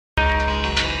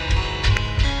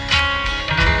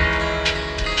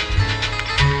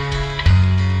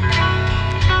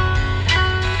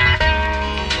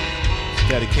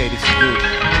dedicated to you.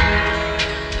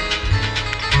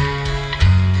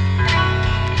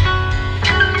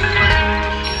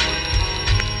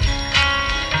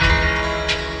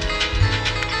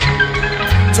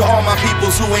 To all my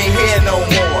peoples who ain't here no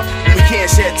more, when we can't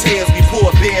shed tears, we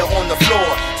pour beer on the floor.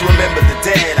 To remember the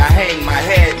dead, I hang my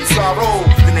head in sorrow,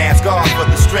 then ask God for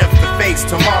the strength to face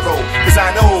tomorrow. Cause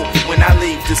I know when I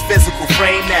leave this physical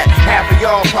frame that half of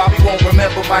y'all probably won't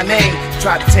remember my name.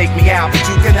 Try to take me out, but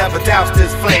you can never douse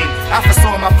this flame. I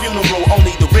foresaw my funeral,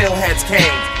 only the real heads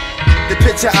came. The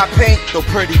picture I paint, though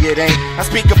pretty it ain't. I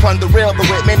speak upon the real,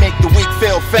 though it may make the weak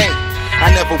feel faint. I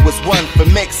never was one for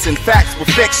mixing facts with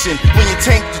fiction. When you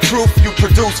taint the truth, you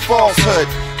produce falsehood.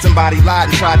 Somebody lied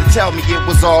and tried to tell me it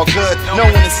was all good,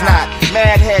 knowing it's not.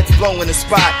 Mad heads blowing the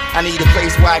spot. I need a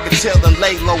place where I can chill and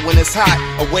lay low when it's hot,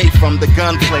 away from the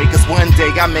gunplay, cause one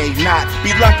day I may not be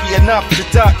lucky enough to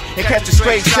duck and catch a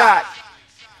straight shot.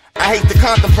 I hate to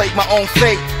contemplate my own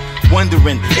fate,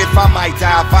 wondering if I might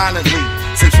die violently.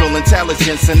 Central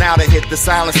intelligence and now to hit to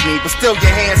silence me, but still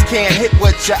your hands can't hit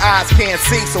what your eyes can't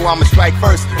see. So I'ma strike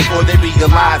first before they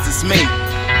realize it's me.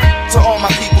 To all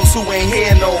my peoples who ain't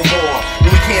here no more,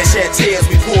 when we can't shed tears,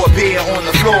 we pour beer on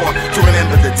the floor. To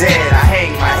remember the dead, I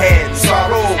hang my head in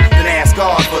sorrow, then ask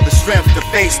God for the strength to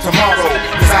face tomorrow.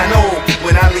 Cause I know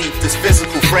when I leave this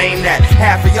physical frame that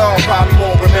half of y'all probably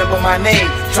won't remember my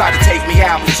name. Try to take me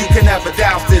out, but you can never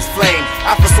douse this flame.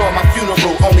 I foresaw my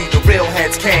funeral, only the real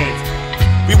heads came.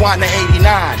 Rewind to '89,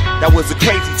 that was a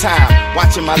crazy time.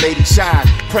 Watching my lady shine,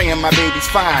 praying my baby's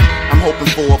fine. I'm hoping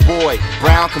for a boy,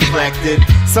 brown complected,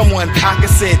 someone I can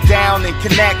sit down and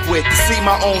connect with, to see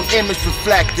my own image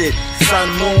reflected. Sun,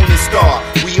 moon, and star,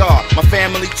 we are, my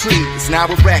family tree is now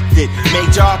erected.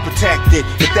 Made y'all protected,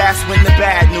 but that's when the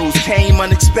bad news came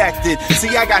unexpected.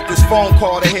 See, I got this phone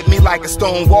call that hit me like a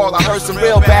stone wall. I heard some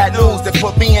real bad news that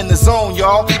put me in the zone,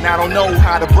 y'all. Now I don't know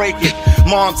how to break it.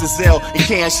 Mom's is ill and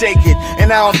can't shake it,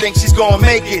 and I don't think she's gonna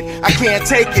make it. I can't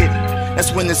take it.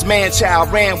 That's when this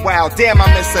man-child ran wild. Damn, I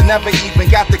miss her, never even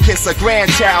got to kiss a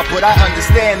grandchild. But I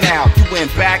understand now, you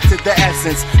went back to the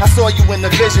essence. I saw you in the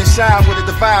vision shine with a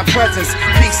divine presence.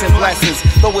 Peace and blessings,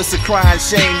 though it's a crying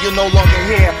shame you're no longer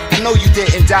here. I know you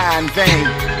didn't die in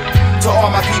vain. To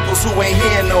all my peoples who ain't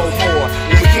here no more,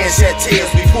 when we can't shed tears,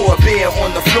 we pour beer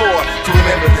on the floor. To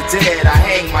remember the dead, I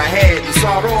hang my head in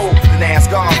sorrow, then ask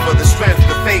God for the strength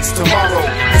to face tomorrow.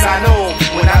 Cause I know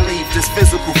when I leave this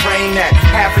physical frame that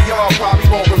half of y'all probably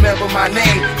won't remember my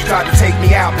name. You tried to take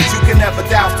me out, but you can never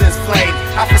douse this flame.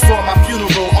 I foresaw my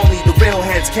funeral, only the real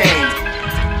heads came.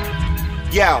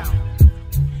 Yo,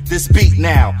 this beat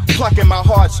now, plucking my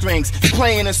heartstrings, it's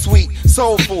playing a sweet,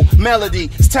 soulful melody.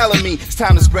 It's telling me it's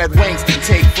time to spread wings and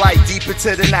take flight deep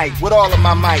into the night with all of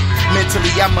my might.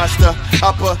 Mentally I muster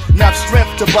up enough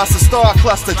strength to bust a star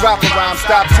cluster. Drop a rhyme,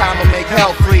 stop time and make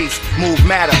hell freeze. Move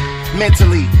matter,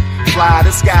 mentally fly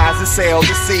the skies and sail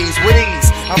the seas with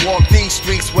ease. I walk these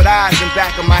streets with eyes in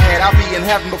back of my head. I'll be in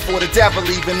heaven before the devil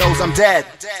even knows I'm dead.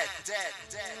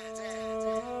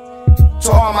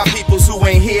 To all my peoples who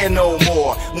ain't here no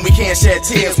more, when we can't shed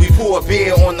tears, we pour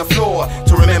beer on the floor.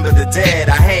 To remember the dead,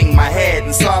 I hang my head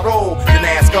in sorrow, then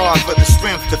ask God for the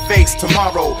strength to face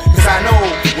tomorrow. Cause I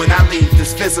know when I leave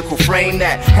this physical frame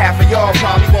that half of y'all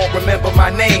probably won't remember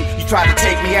my name. You tried to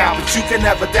take me out, but you can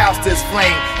never douse this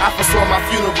flame. I foresaw my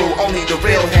funeral, only the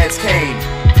real heads came.